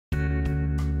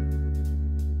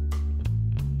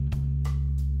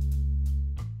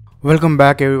Welcome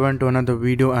back everyone to another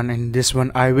video, and in this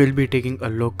one I will be taking a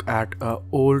look at a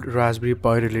old Raspberry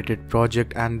Pi related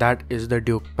project, and that is the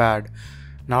DukePad.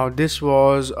 Now this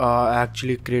was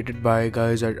actually created by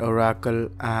guys at Oracle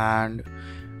and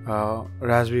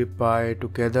Raspberry Pi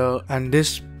together, and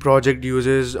this project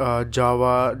uses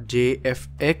Java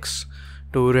JFX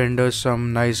to render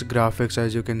some nice graphics,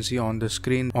 as you can see on the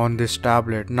screen on this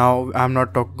tablet. Now I'm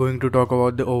not going to talk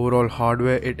about the overall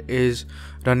hardware. It is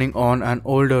running on an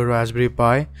older Raspberry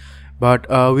Pi, but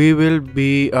we will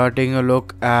be taking a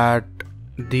look at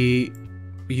the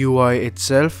UI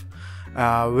itself,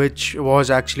 which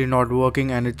was actually not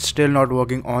working, and it's still not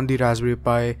working on the Raspberry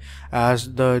Pi,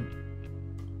 as the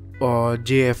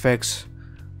JFX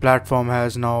platform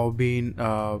has now been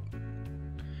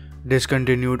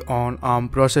discontinued on ARM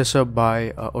processor by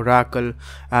Oracle,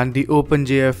 and the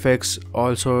OpenJFX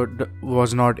also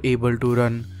was not able to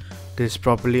run this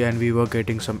properly, and we were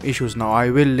getting some issues. Now I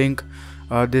will link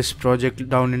this project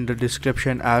down in the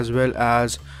description, as well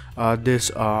as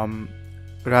this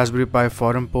Raspberry Pi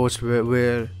forum post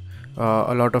where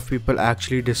a lot of people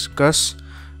actually discuss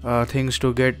things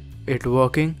to get it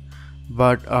working,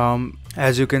 but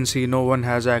as you can see, no one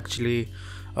has actually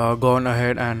gone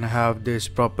ahead and have this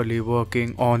properly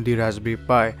working on the Raspberry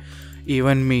Pi,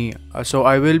 even me. So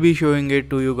I will be showing it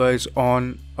to you guys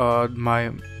on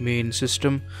my main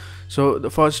system. So the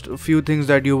first few things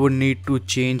that you would need to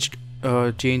change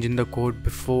in the code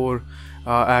before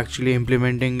actually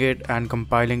implementing it and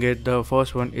compiling it. The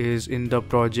first one is in the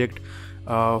project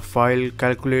file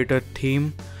calculator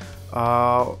theme.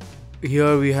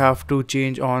 Here we have to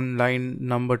change on line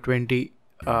number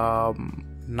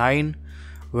 29,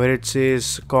 where it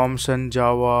says comson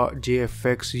java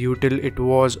jfx util. It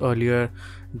was earlier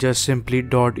just simply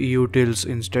 .utils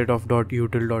instead of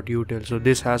 .util. So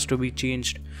this has to be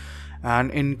changed.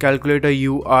 And in calculator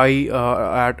UI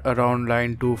at around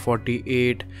line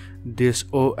 248, this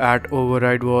at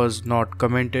override was not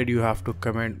commented. You have to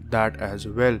comment that as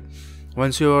well.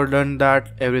 Once you are done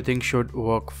that, everything should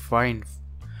work fine.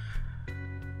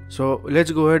 So let's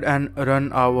go ahead and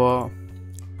run our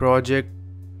project.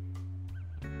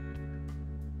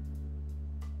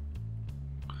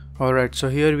 Alright, so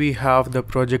here we have the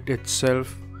project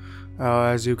itself.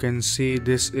 As you can see,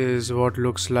 this is what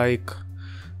looks like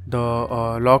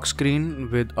the lock screen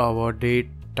with our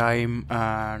date, time,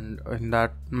 and in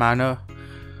that manner.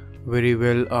 Very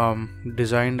well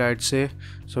designed, I'd say.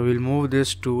 So we'll move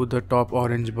this to the top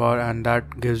orange bar, and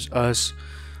that gives us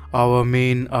our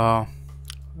main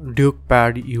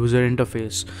DukePad user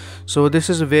interface. So this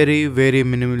is very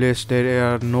minimalist. There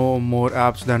are no more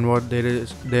apps than what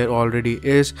there already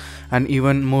is, and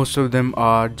even most of them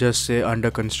are just say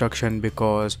under construction,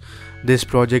 because this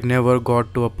project never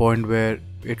got to a point where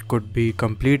it could be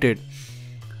completed.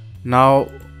 Now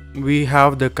we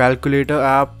have the calculator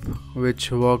app,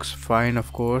 which works fine,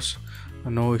 of course,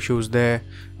 no issues there.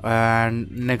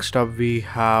 And next up we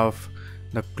have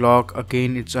the clock.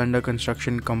 Again, it's under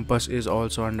construction. Compass is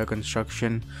also under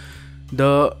construction.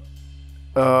 The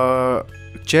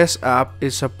chess app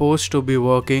is supposed to be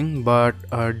working, but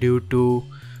due to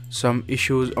some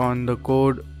issues on the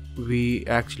code, we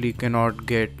actually cannot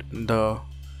get the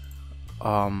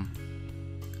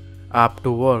app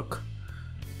to work.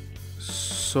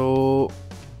 So,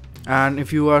 and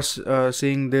if you are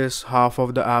seeing this, half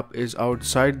of the app is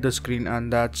outside the screen,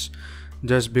 and that's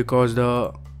just because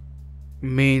the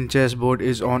main chessboard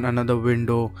is on another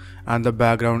window and the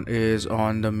background is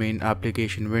on the main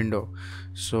application window.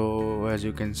 So as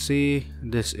you can see,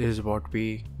 this is what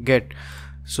we get.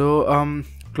 So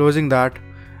closing that,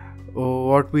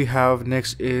 what we have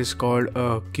next is called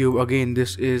a cube. Again,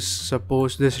 this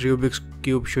Rubik's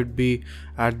cube should be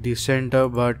at the center,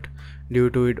 but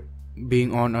due to it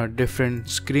being on a different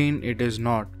screen, it is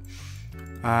not.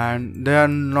 And there are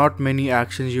not many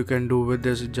actions you can do with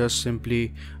this. Just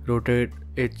simply rotate.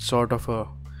 It's sort of a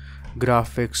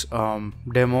graphics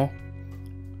demo,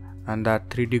 and that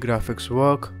 3D graphics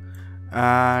work.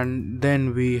 And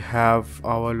then we have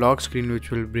our lock screen, which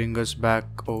will bring us back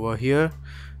over here,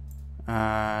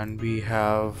 and we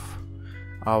have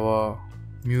our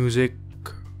music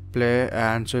play.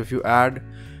 And so if you add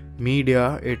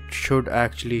media, it should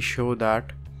actually show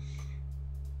that.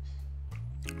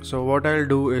 So what I'll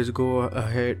do is go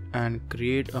ahead and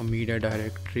create a media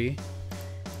directory.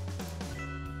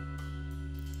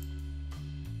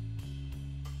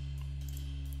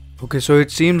 Okay, so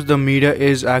it seems the media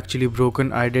is actually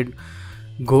broken. I did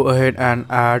go ahead and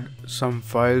add some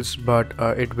files, but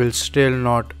it will still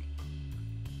not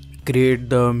create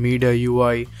the media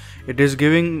UI. It is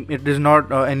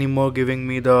not anymore giving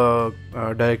me the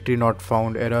directory not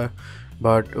found error.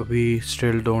 but we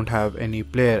still don't have any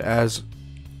player. As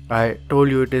I told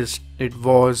you, it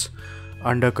was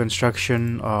under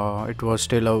construction. It was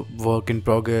still a work in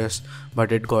progress,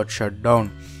 but it got shut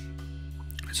down.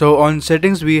 So on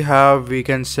settings we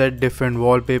can set different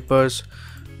wallpapers,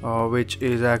 which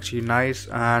is actually nice,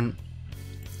 and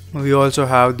we also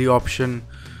have the option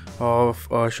of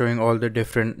showing all the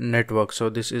different networks. So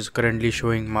this is currently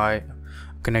showing my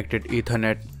connected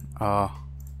Ethernet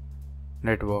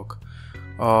network,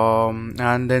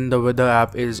 and then the weather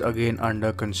app is again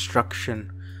under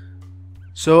construction.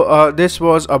 So this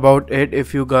was about it.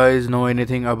 If you guys know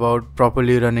anything about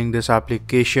properly running this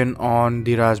application on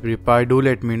the Raspberry Pi, do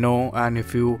let me know, and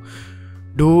if you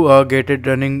do get it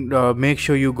running, make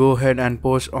sure you go ahead and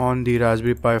post on the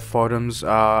Raspberry Pi forums.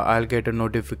 I'll get a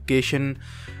notification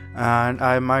and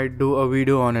I might do a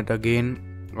video on it again,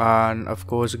 and of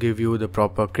course give you the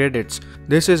proper credits.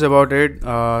 This is about it.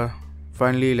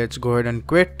 Finally, let's go ahead and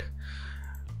quit,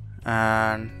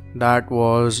 and that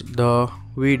was the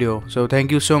video. So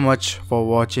thank you so much for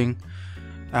watching,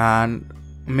 and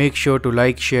make sure to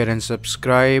like, share and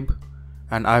subscribe,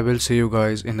 and I will see you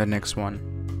guys in the next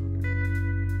one.